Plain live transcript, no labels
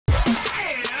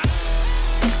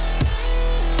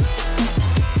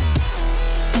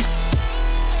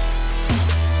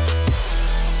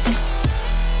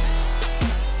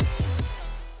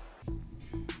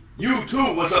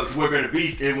YouTube, what's up? It's your boy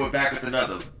Beardabeast, and we're back with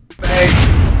another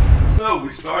bang. So we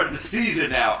started the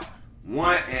season out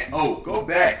 1-0. Go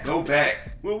back.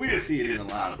 Well, we'll see it in the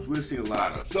lineups. We'll see the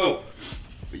lineup. So,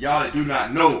 for y'all that do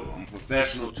not know, I'm a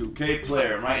professional 2K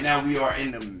player. And right now we are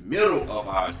in the middle of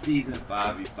our season.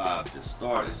 5v5 just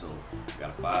started. So we got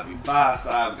a 5v5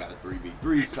 side, we got a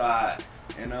 3v3 side.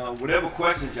 And whatever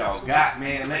questions y'all got,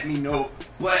 man, let me know.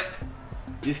 But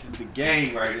this is the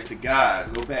game, right? It's the guys.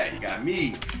 Go back. You got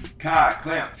me, Kai,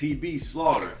 Clamp, TB,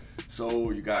 Slaughter. So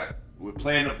we're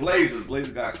playing the Blazers.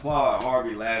 Blazers got Claude,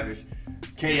 Harvey, Lavish,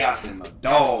 Chaos, and my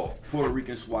dog, Puerto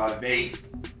Rican Suave,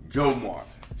 Jomar.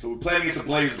 So we're playing against the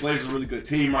Blazers. Blazers are a really good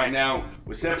team right now.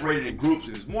 We're separated in groups.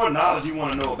 If there's more knowledge you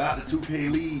want to know about the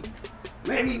 2K League,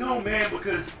 let me know, man,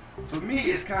 because for me,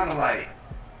 it's kind of like,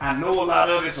 I know a lot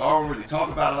of it, so I don't really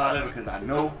talk about a lot of it because I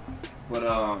know.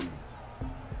 But,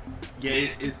 yeah,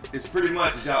 it's pretty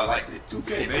much, y'all, like, it's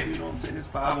 2K, baby, you know what I'm saying? It's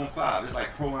 5-on-5. It's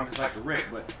like Pro-Am, it's like the Rec,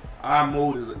 but our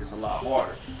mode is a lot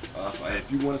harder. So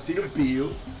if you want to see the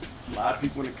builds, a lot of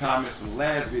people in the comments from the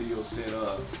last video said,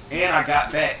 and I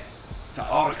got back to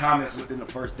all the comments within the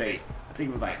first day. I think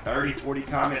it was like 30, 40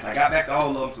 comments. I got back to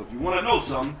all of them, so if you want to know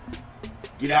something,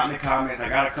 get out in the comments. I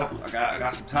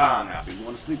got some time now. If you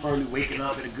want to sleep early, waking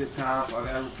up at a good time, so I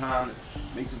got a little time to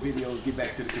make some videos, get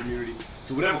back to the community.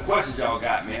 So whatever questions y'all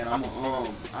got, man,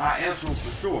 I answer them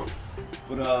for sure.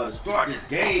 But to start this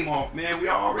game off, man, we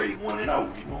already 1-0. You know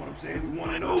what I'm saying? We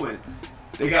 1-0, and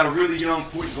they got a really young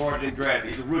point guard they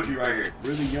drafted. He's a rookie right here.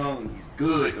 Really young. He's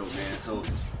good though, man. So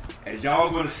as y'all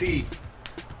gonna see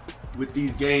with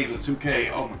these games of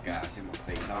 2K, oh my gosh, in my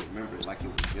face. I remember it like it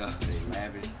was yesterday,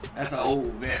 Lavish. That's an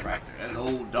old vet right there. That's an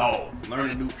old dog.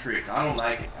 Learning new tricks. I don't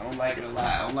like it. I don't like it a lot.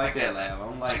 I don't like that, Lav. I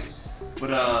don't like it.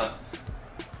 But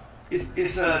it's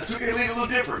 2K League a little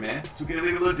different, man. 2K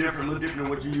League a little different than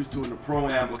what you're used to in the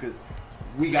Pro-Am, because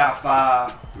we got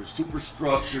 5. We're super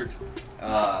structured.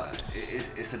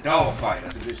 It's a dog fight.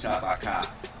 That's a good shot by Kai.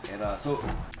 And so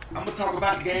I'm gonna talk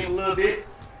about the game a little bit.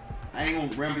 I ain't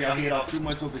gonna ramble y'all head off too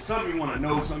much. So if it's something you want to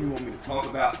know, something you want me to talk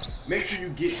about, make sure you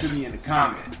get to me in the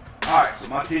comments. All right, so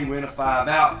my team, we're in a 5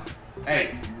 out.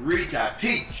 Hey, you reach, I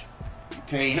teach. You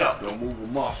can't help, don't move a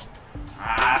muscle.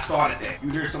 I started that. If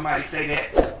you hear somebody say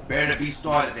that, Beardabeast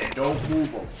started that. Don't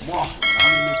move a muscle. When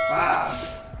I'm in this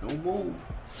 5, don't move.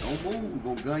 Don't move.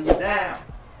 We're gonna gun you down.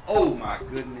 Oh my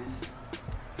goodness.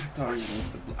 I thought he was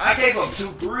I gave up 2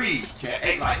 threes, chat.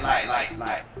 Hey,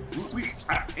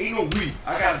 ain't no we.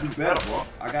 I gotta do better, bro.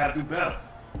 I gotta do better.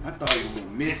 I thought he was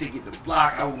gonna miss it, get the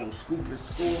block. I was gonna scoop and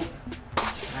score.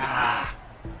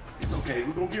 It's okay.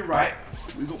 We're gonna get right.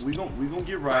 We're gonna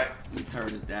get right. Let me turn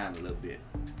this down a little bit.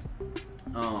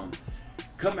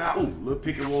 Come out. Ooh, little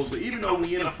pick and roll. So even though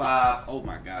we in a 5, oh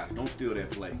my gosh, don't steal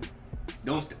that play.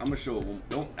 I'm gonna show it.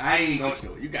 I ain't gonna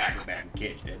show it. You gotta go back and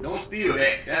catch that. Don't steal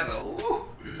that. That's a ooh.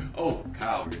 Oh,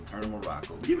 Kyle, return to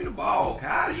Morocco. Give me the ball,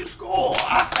 Kyle. You score.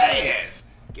 I pass.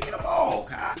 Give me the ball,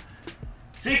 Kyle.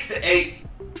 6-8.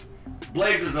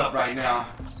 Blazers up right now.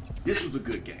 This was a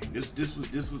good game. This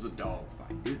was a dog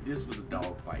fight. This was a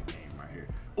dog fight game right here.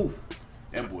 Ooh,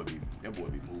 that boy be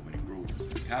moving and grooving.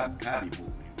 Kai be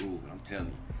moving and grooving. I'm telling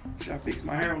you. Should I fix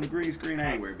my hair on the green screen?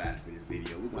 I ain't worried about it for this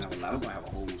video. We're gonna have a lot. We're gonna have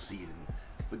a whole season.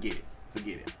 Forget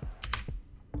it.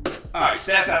 All right,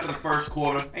 stats after the first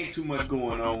quarter. Ain't too much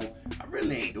going on. I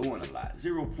really ain't doing a lot.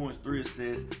 0 points, 3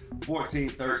 assists, 14,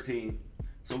 13.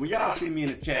 So when y'all see me in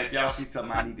the chat, if y'all see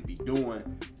something I need to be doing,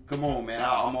 come on, man.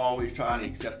 I'm always trying to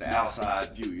accept the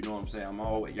outside view. You know what I'm saying? I'm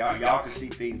always y'all can see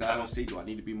things I don't see. Do I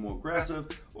need to be more aggressive,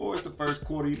 or it's the first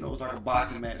quarter? You know, it's like a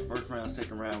boxing match. First round,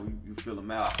 second round, you fill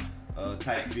them out.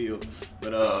 Tight field.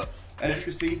 But as you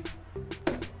can see,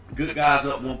 good guys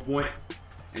up 1 point.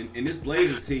 And this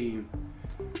Blazers team,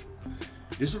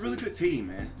 this is a really good team,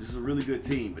 man. This is a really good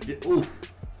team. But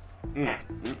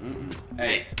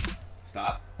hey,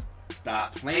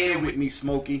 stop playing with me,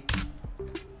 Smokey.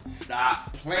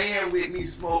 Stop playing with me,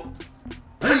 Smoke.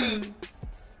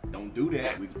 Don't do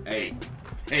that.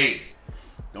 Hey,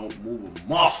 don't move a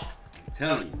muscle. I'm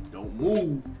telling you, don't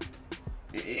move.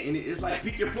 And it's like,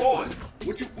 pick your poison.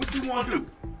 What you want to do?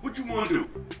 What you want to do?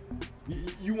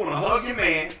 You want to hug your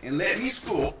man and let me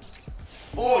score,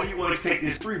 or you want to take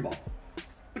this 3 ball?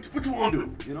 What you want to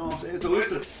do? You know what I'm saying? So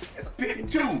it's a pick and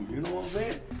choose. You know what I'm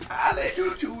saying? I let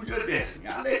you choose your destiny.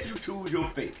 I let you choose your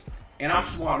fate. And I'm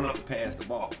smart enough to pass the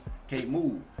ball. Can't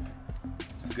move.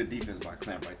 That's good defense by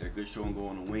Clamp right there. Good show and go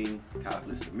on the wing. Kyle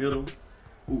blitz the middle.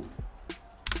 Ooh.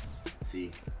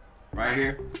 See, right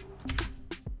here.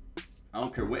 I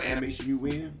don't care what animation you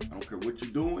in. I don't care what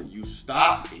you're doing. You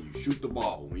stop and you shoot the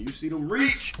ball. When you see them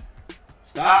reach,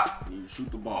 stop and you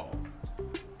shoot the ball.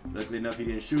 Luckily enough, he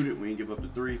didn't shoot it. We didn't give up the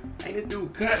 3. Ain't this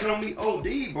dude cutting on me?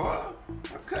 OD, bro.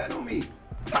 I'm cutting on me.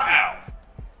 Pow!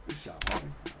 Good shot, Harvey.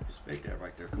 Respect that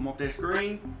right there. Come off that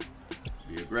screen.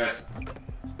 Be aggressive.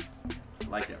 I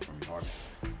like that from you, Harvey.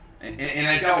 And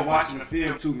as y'all watching the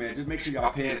film too, man, just make sure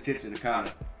y'all paying attention to kind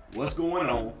of what's going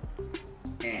on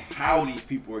and how these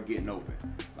people are getting open.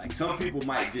 Like some people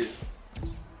might just,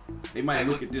 they might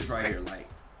look at this right here like,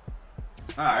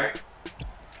 all right,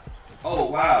 oh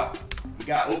wow, he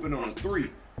got open on a 3.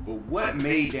 But what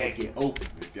made that get open?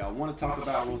 If y'all want to talk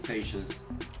about rotations,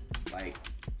 like,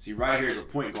 see right here is a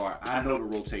point guard. I know the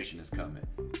rotation is coming.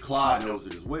 Claude knows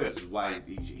it as well. This is why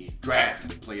he's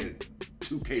drafted to play at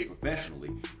 2K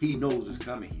professionally. He knows it's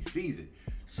coming. He sees it.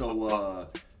 So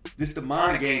this the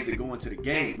mind game that go into the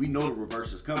game. We know the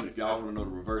reverse is coming. If y'all want to know the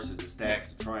reverses, the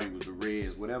stacks, the triangles, the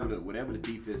reds, whatever the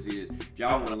defense is. If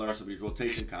y'all want to learn some of these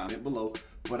rotation, comment below.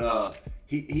 But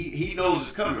he knows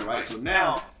it's coming, right? So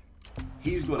now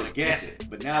he's gonna guess it.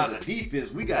 But now as a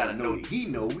defense, we gotta know that he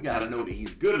knows. We gotta know that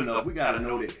he's good enough. We gotta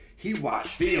know that he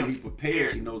watched film, he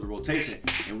prepares, he knows the rotation,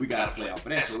 and we gotta play off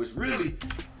of that. So it's really,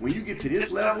 when you get to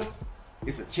this level,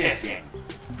 it's a chess game.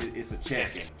 It's a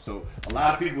chess game. So a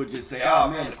lot of people would just say, oh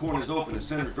man, the corner's open, the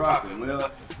center's dropping. Well,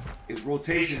 it's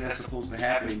rotation that's supposed to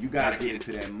happen, and you gotta get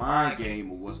into that mind game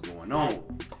of what's going on.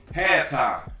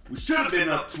 Halftime, we should have been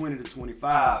up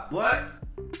 20-25, but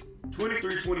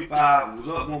 23-25, was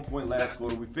up 1 point last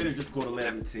quarter. We finished this quarter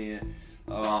 11-10.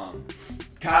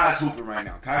 Kai's hooping right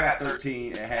now. Kai got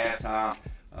 13 at halftime.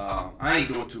 I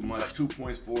ain't doing too much. 2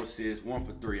 points, 4 assists, 1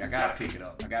 for 3. I gotta pick it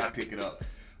up.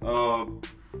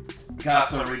 Kai's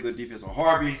playing really good defense on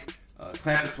Harvey.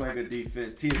 Clampton's playing good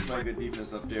defense. Tia's playing good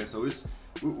defense up there. So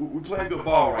we're playing good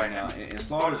ball right now. And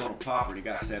Slaughter's on a popper. He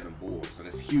got 7 boards. So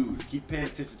that's huge. Keep paying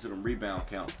attention to them rebound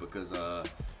counts because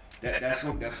that's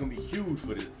gonna be huge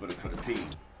for the team.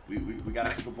 We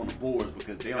gotta keep up on the boards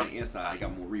because they on the inside. They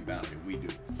got more rebounds than we do,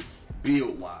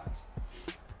 build wise.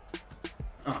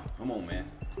 Come on,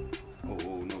 man.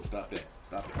 Oh no, stop that.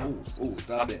 Oh,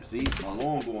 stop that. See, my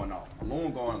alarm going off.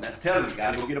 That's telling me,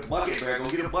 gotta go get a bucket, Bear. Go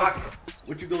get a bucket.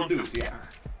 What you gonna do? See,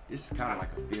 this is kind of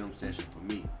like a film session for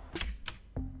me.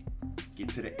 Get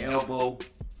to the elbow,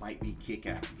 might be kick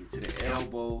out. Get to the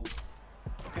elbow.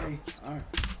 Okay, all right.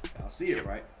 Y'all see it,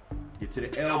 right? Get to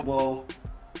the elbow.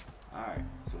 Alright,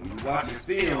 so when you're watching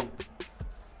film,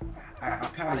 I'm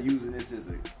kind of using this as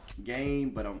a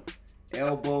game, but I'm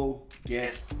elbow,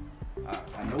 guess.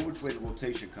 I know which way the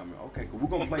rotation coming. Okay, cool. We're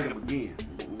going to play them again.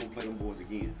 We're going to play them boys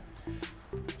again.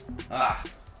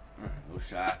 No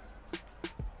shot.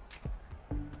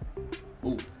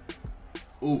 Oof.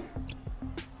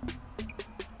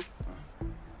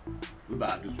 We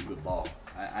about to do some good ball.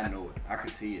 I know it. I can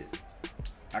see it.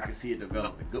 I can see it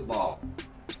developing. Good ball.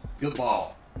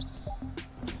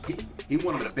 He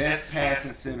one of the best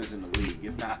passing centers in the league,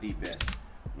 if not the best.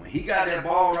 When he got that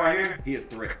ball right here, he a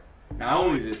threat. Not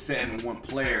only is it setting one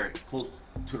player close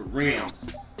to the rim,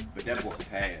 but that boy can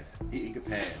pass. He can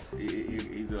pass.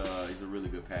 He's a really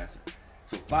good passer.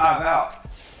 So 5 out,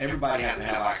 everybody has to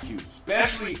have IQ,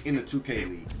 especially in the 2K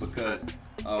league, because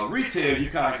retail you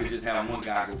kind of could just have one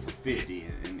guy go for 50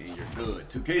 and you're good.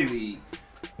 2K league,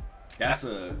 that's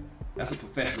a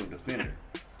professional defender.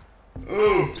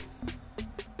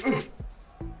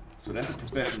 So that's a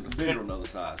professional defender on the other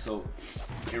side. So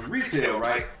in retail,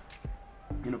 right,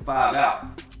 in the 5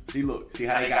 out, see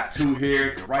how they got 2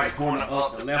 here, the right corner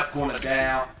up, the left corner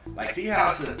down. Like see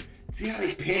how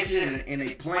they pinching and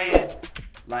they playing.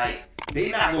 Like they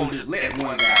not gonna just let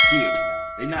one guy kill you.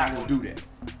 They not gonna do that.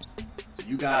 So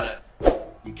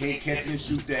you can't catch and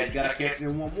shoot that. You gotta catch it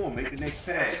in one more, make the next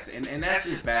pass. And that's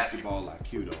just basketball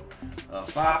IQ though.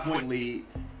 5-point lead.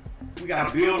 We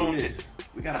gotta build on this.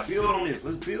 Let's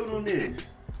build on this.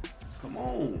 Come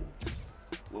on.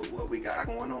 What we got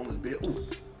going on? Let's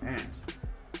build.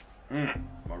 My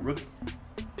rookie.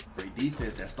 Great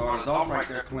defense. That started us off right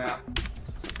there, Clamp.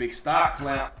 It's a big stop,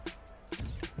 Clamp.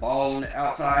 Ball on the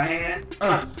outside hand.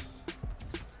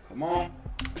 Come on.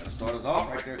 That'll start us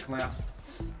off right there, Clamp.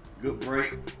 Good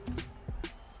break.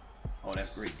 Oh,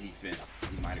 that's great defense.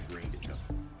 He might have greened it though.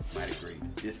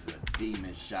 This is a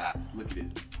demon shot. Look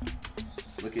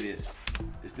at this.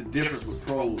 It's the difference with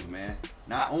pros, man.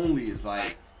 Not only is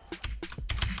like,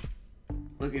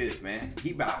 look at this, man.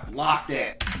 He about to block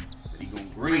that, but he gonna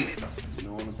green it though. You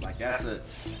know what I'm like? That's a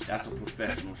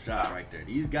professional shot right there.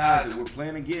 These guys that we're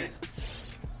playing against,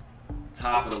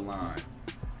 top of the line,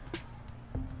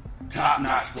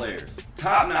 top-notch players.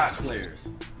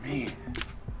 Man,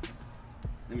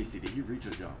 let me see. Did he reach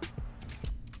or jump?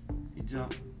 He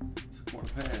jumped. It's a corner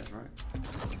pass, right?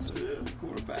 It's a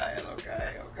quarter pass.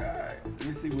 Okay. Let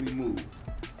me see when he moved.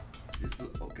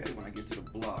 Okay, when I get to the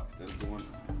blocks, that's going.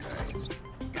 Okay,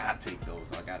 gotta take those.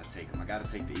 I gotta take them. I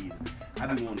gotta take the easy. I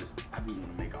be wanting to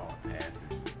make all the passes.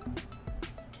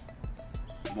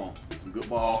 Come on, get some good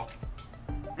ball.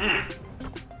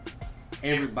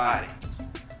 Everybody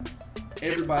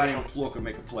on the floor can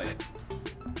make a play.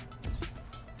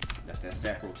 That's that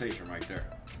stack rotation right there.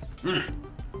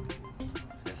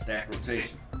 That's that stack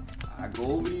rotation. I go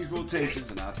over these rotations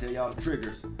and I'll tell y'all the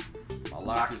triggers. My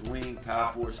lock is wing,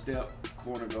 power forward step,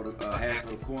 corner go to half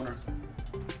go to corner,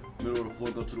 middle of the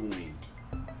floor go to the wing.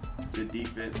 Good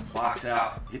defense, box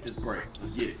out, hit this break.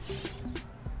 Let's get it.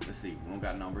 Let's see, we don't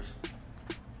got numbers.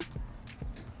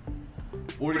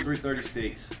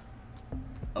 43-36.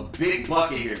 A big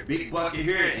bucket here,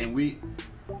 and we.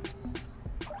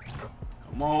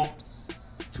 Come on.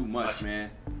 It's too much,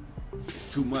 man. It's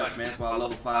too much, man. That's why I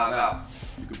level 5 out.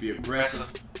 You can be aggressive.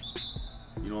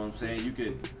 You know what I'm saying? You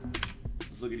can.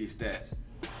 Let's look at these stats.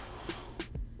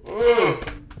 Well,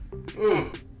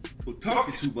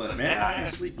 talking too much, man. I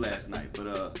had sleep last night, but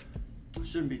I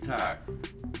shouldn't be tired.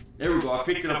 There we go. I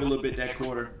picked it up a little bit that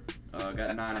quarter.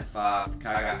 Got 9 and 5.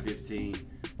 Kai got 15.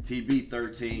 TB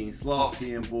 13. Slog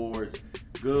 10 boards.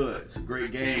 Good. It's a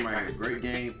great game right here. Great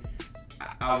game.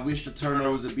 I wish the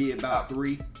turnovers would be about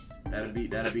 3. That'd be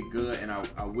good. And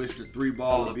I wish the 3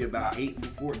 ball would be about 8 for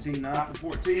 14, 9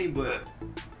 for 14. But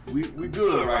we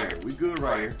good right here. We good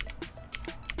right here.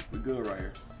 We good right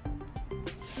here.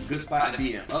 Good spot to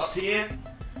be in. Up 10,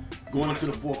 going into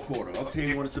the 4th quarter. Up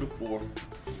 10, going into the 4th.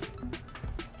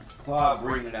 Claude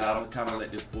bringing it out. I'm gonna kind of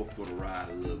let this 4th quarter ride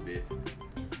a little bit.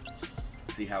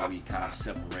 See how we kind of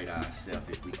separate ourselves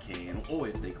if we can, or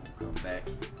if they gonna come back.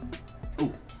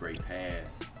 Ooh, great pass.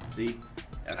 See,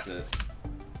 that's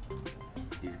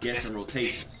he's guessing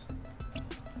rotations.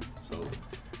 So,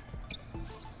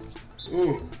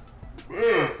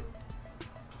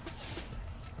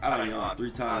 I don't yawn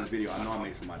 3 times video. I know I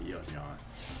made somebody else yawn.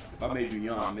 If I made you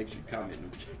yawn, make sure you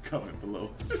comment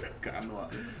below. I know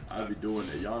I'll be doing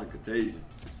that. Yawn contagious.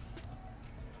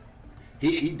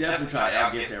 He definitely tried to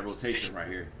outguess that rotation right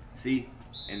here. See?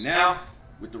 And now,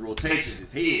 with the rotations,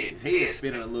 his head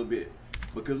spinning a little bit.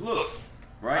 Because look,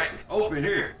 right? It's open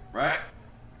here, right?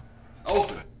 It's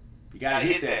open. You gotta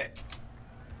hit that.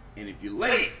 And if you're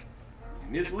late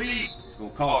in this league, it's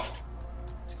gonna cost you.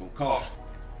 It's gonna cost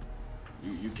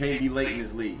you. You can't be late in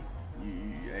this league.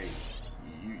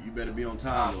 You better be on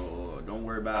time or don't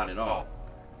worry about it at all.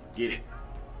 Forget it.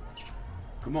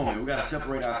 Come on, man. We got to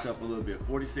separate ourselves a little bit.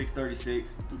 46-36.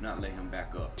 Do not let him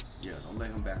back up. Yeah, don't let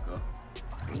him back up.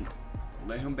 Don't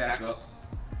let him back up.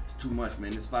 It's too much,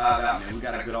 man. It's 5 out, man. We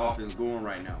got a good offense going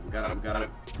right now. We got a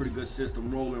pretty good system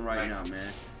rolling right now,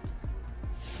 man.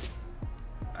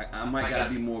 I might got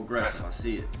to be more aggressive. I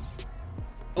see it.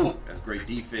 Oh, that's great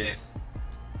defense.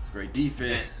 It's great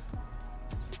defense.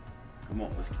 Come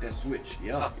on, let's get that switch.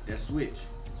 Yeah, get that switch.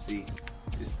 See,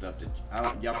 this stuff that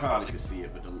y'all probably can see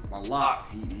it, but my lock,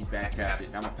 he back tapped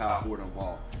it. Now my power forward on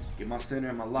ball. Get my center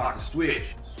and my lock. Switch.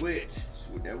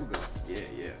 There we go.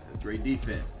 Yeah. That's great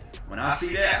defense. When I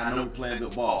see that, I know we're playing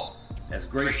good ball. That's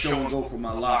great show and go from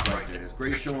my lock right there. That's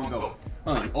great show and go.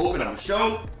 You open, I'm gonna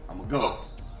show, I'm gonna go.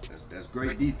 That's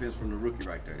great defense from the rookie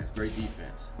right there. That's great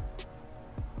defense.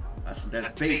 That's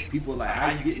bait. People are like,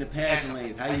 how you get in the passing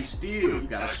lanes? How you steal? You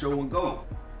gotta show and go.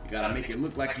 You gotta make it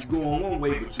look like you're going one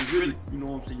way, but you really, you know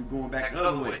what I'm saying, you're going back the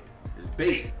other way. It's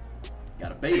bait. You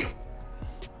gotta bait them.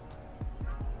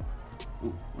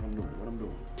 Ooh, what I'm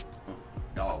doing?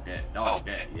 Dog that,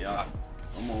 yeah.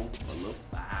 Come on, a little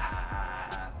 5.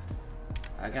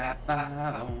 I got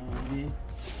 5 on it.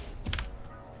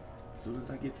 As soon as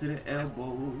I get to the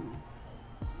elbow.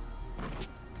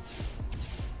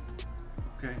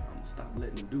 Okay, I'm gonna stop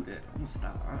letting him do that. I'm gonna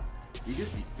stop. You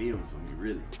just be feeling for me,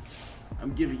 really.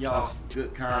 I'm giving y'all some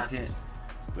good content,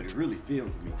 but it really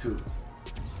feels for me too.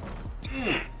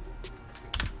 Let's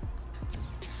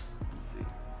see.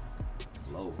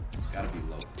 Low, gotta be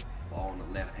low. Ball on the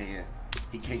left hand.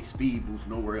 He can't speed boost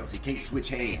nowhere else. He can't switch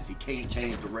hands. He can't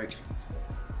change direction.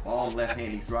 Ball on left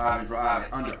hand. He's driving.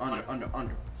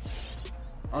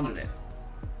 Under that.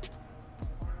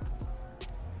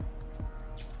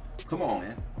 Come on,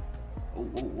 man. Oh,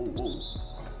 oh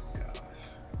gosh.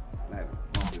 That was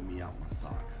bumping me out my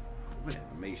socks. What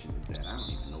animation is that? I don't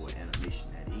even know what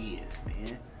animation that is,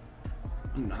 man. I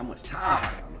don't know how much time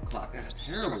I got on the clock. That's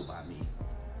terrible by me.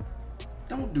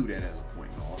 Don't do that as a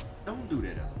point guard. Don't do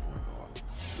that as a point guard.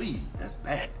 Please, that's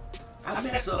bad. I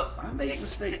mess up. I make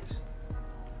mistakes.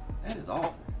 That is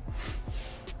awful.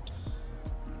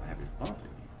 I have it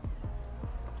bumping me.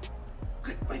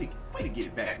 Good way to get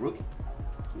it back, rookie.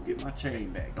 Go get my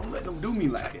chain back. Don't let them do me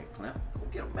like that, Clamp. Go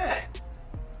get them back.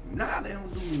 not let him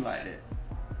do me like that.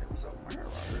 Hey, what's up, my hair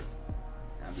right here?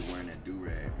 I be wearing that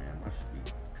do-rag, man. I should be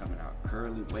coming out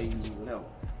curly, wavy, whatever.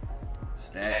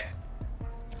 Stack.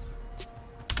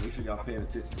 Make sure y'all paying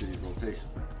attention to these rotations,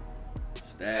 man.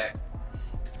 Stack.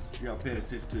 Make sure y'all paying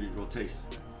attention to these rotations,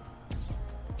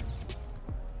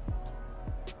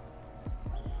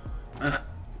 man.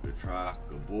 Good try.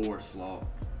 Good board, slaw.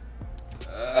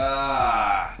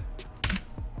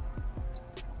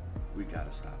 We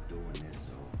gotta stop doing this,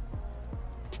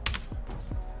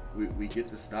 though. We get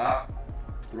the stop,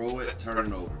 throw it, turn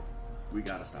it over. We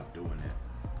gotta stop doing that.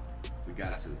 We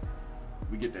got to.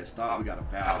 We get that stop, we gotta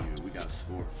value it. We gotta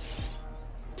score.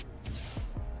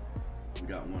 We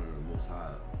got one of the most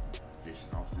high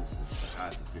efficient offenses, the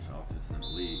highest efficient offenses in the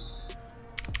league.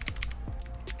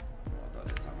 Oh, I thought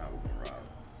that timeout was gonna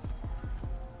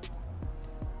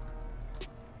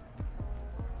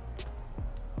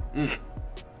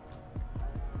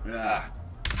ride.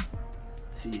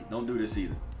 See, don't do this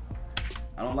either.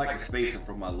 I don't like the spacing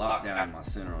from my lockdown and my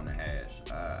center on the hash.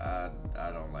 I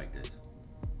don't like this.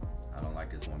 I don't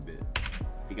like this one bit.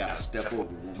 He got to step over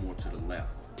one more to the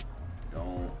left.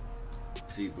 Don't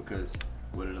see, because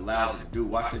what it allows you to do,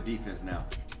 watch the defense now.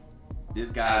 This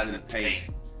guy's in the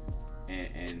paint,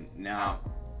 and now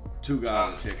two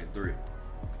guys are checking three.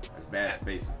 That's bad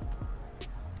spacing.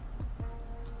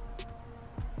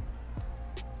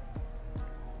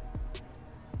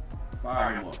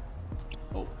 Fire him up.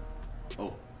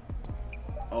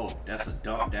 Oh, that's a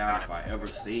dump down if I ever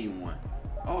seen one.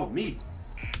 Oh, me.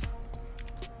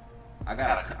 I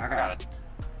gotta,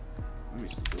 let me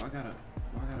see, do I gotta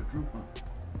droop, huh?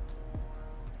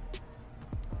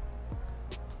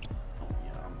 Oh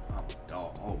yeah, I'm a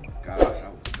dog. Oh my gosh, I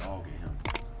was dogging him.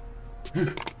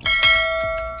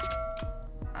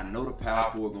 I know the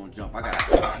power forward gonna jump. I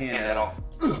gotta hand that off.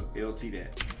 LT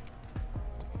that.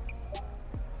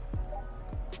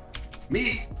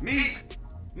 Me,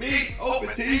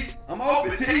 open T. I'm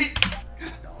open T.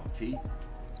 God dog T.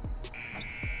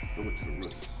 Throw it to the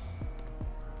rookie.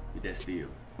 Get that steal.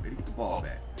 Ready to get the ball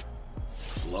back.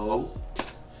 Slow.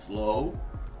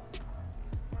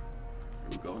 Here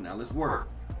we go. Now let's work.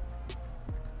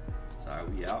 Sorry,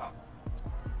 we out.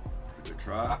 It's a good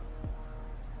try.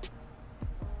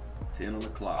 10 on the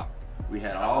clock. We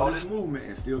had all this movement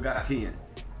and still got 10.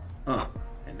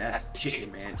 And that's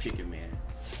chicken man.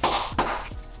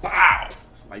 Wow! That's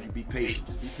why you be patient.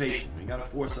 Just be patient. You ain't gotta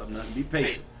force up nothing. Be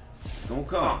patient. It's gonna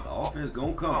come. The offense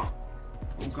gonna come.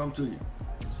 Gonna come to you.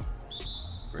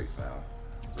 Great foul.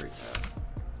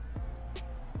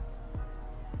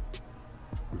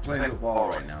 We're playing the ball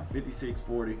right now.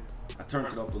 56-40. I turned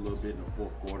it up a little bit in the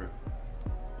fourth quarter.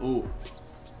 Ooh,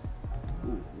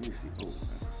 let me see. Oh,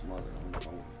 that's a smother. I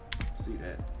don't want to see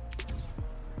that.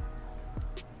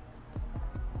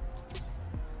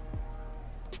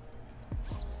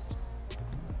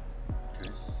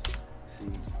 Okay.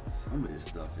 See, some of this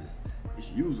stuff is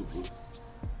usable.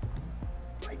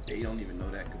 Like, they don't even know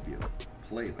that could be a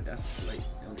play, but that's a play.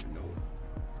 They don't even know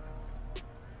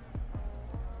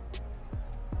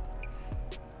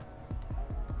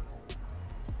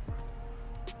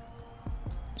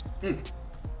it.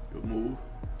 Good move.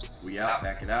 We out,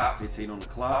 back it out. 15 on the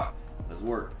clock. Let's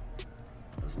work.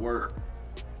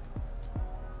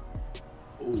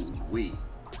 Ooh, wee.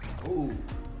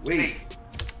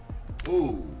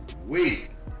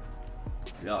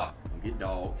 Yeah, don't get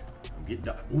dogged. Don't get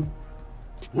dogged.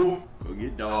 Don't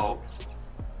get dogged.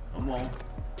 Come on.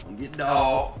 Don't get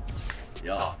dogged.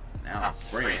 Yeah, now I'm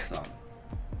spraying something.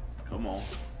 Come on.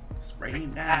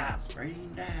 Spraying down.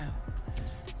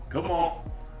 Come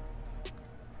on.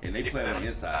 And they play on the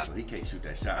inside, so he can't shoot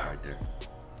that shot right there.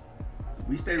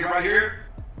 We stay right here.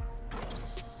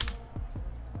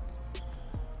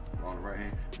 On the right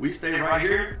hand. We stay right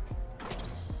here.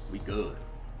 We good.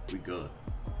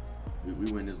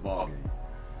 We win this ball game.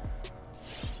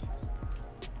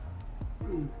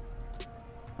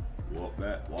 Walk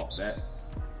back.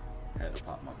 Had to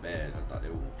pop my badge. I thought they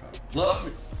were gonna try to plug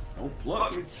me. Don't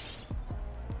plug me.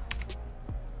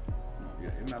 No,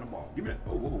 yeah, it's not a ball. Give me that.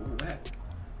 Whoa, back.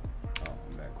 Oh,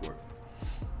 I'm back court.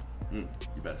 You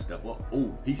better step up.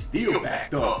 Oh, he's still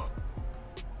backed up.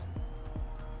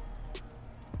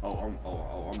 I'm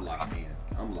locked in.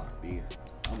 I'm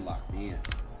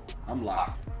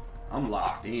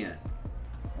locked in.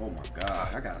 Oh my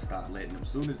gosh, I gotta stop letting them.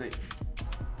 Soon as they.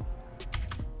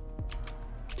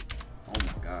 Oh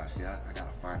my gosh, see, I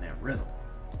gotta find that rhythm.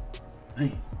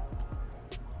 Hey.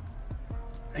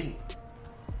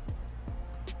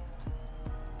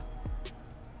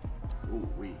 Ooh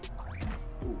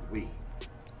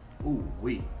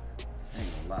wee. I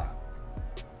ain't gonna lie.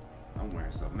 I'm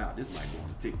wearing something out. This might go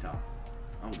on TikTok.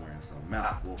 I'm wearing something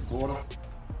out. Fourth quarter.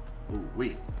 Ooh,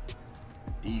 wait.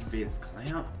 Defense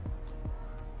clamp.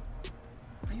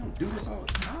 How you don't do this all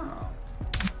the time?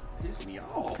 Piss me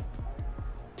off.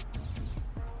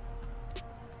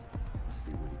 Let's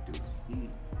see what he do.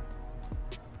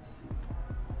 Let's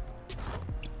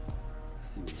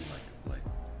see what he like to play.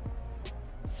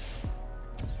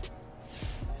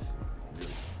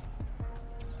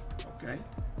 Okay.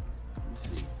 Let me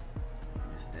see.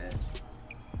 Missed that.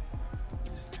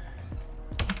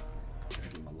 Gotta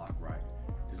get my lock right.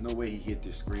 There's no way he hit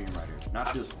this screen right here.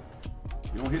 Not this one.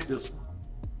 You don't hit this one.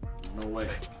 There's no way.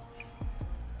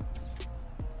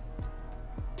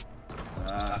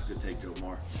 That's a good take,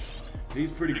 Jomar.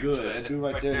 He's pretty good. That dude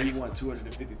right there, he won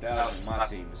 $250,000 in my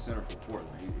team, the center for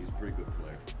Portland. He's a pretty good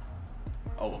player.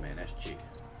 Oh man, that's chicken.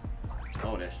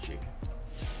 Oh, that's chicken.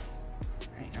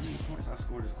 Dang, how many points I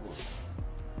scored this quarter?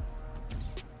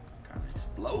 Kind of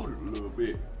exploded a little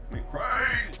bit. Went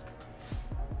crazy.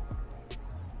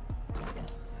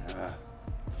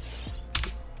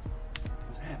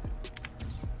 What's happening?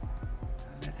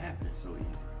 How's that happening so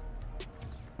easy?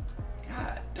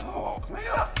 God, dog,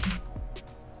 clamp.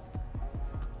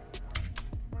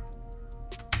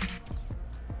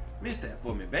 Missed that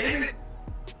for me, baby.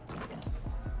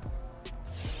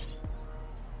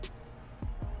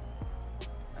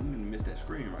 I didn't even miss that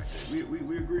screen right there.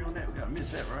 We agree on that. We gotta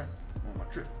miss that, right? On my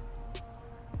trip.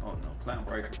 Oh no, clown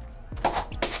breaker.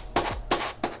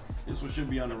 This one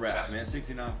should be on the wraps, man.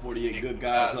 69-48, good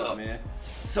guys up, man.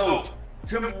 So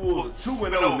Timberwolves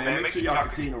 2-0, man. Make sure y'all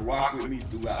continue to rock with me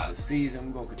throughout the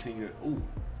season. We're gonna continue to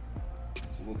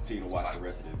we're gonna continue to watch the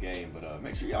rest of this game, but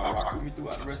make sure y'all rock with me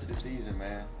throughout the rest of the season,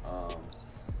 man.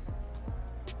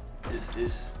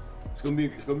 It's gonna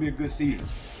be a good season.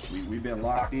 We've been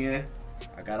locked in.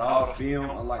 I got all the film.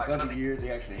 Unlike other years, they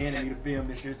actually handed me the film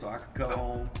this year, so I could come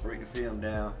home, break the film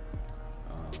down.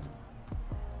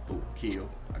 Oh, kill.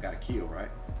 I got a kill,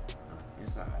 right?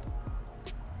 Inside.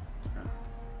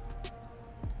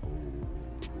 Oh,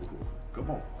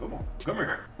 come on, come on, come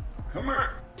here, come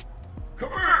here, come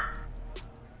here.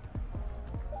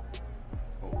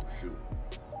 Oh shoot!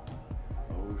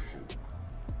 Oh shoot!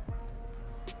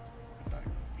 I thought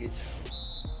he hit that.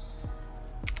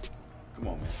 Come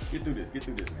on, man. Get through this,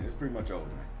 man. It's pretty much over,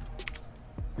 man.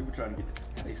 People trying to get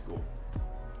how they score.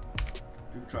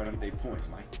 People trying to get their points,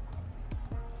 Mike.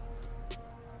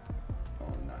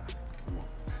 Oh nah. Come on.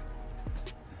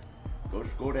 Go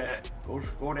score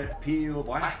that peel,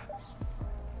 boy.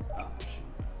 Oh shoot.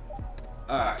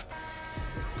 Alright.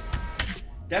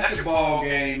 That's your ball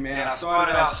game, man. I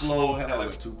started out slow, had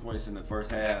like 2 points in the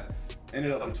first half.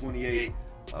 Ended up with 28.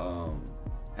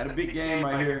 Had a big game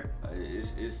right here.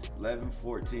 It's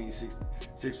 11-14,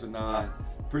 6 for 9.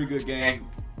 Pretty good game.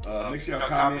 Make sure y'all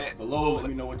comment below. Let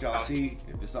me know what y'all see.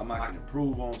 If it's something I can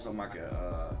improve on, something I can,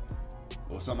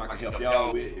 or something I can help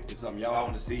y'all with. If it's something y'all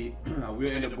want to see, we'll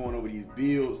end up going over these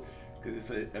builds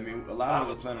because I mean, a lot of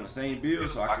us are playing on the same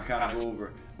build, so I can kind of go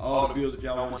over all the builds if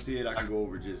y'all want to see it. I can go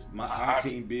over just our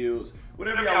team builds,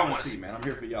 whatever y'all want to see, man. I'm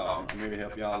here for y'all. I'm here to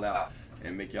help y'all out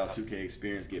and make y'all 2K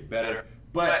experience get better.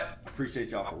 But I appreciate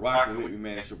y'all for rocking with me,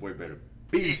 man. It's your boy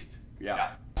Beardabeast.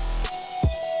 Yeah.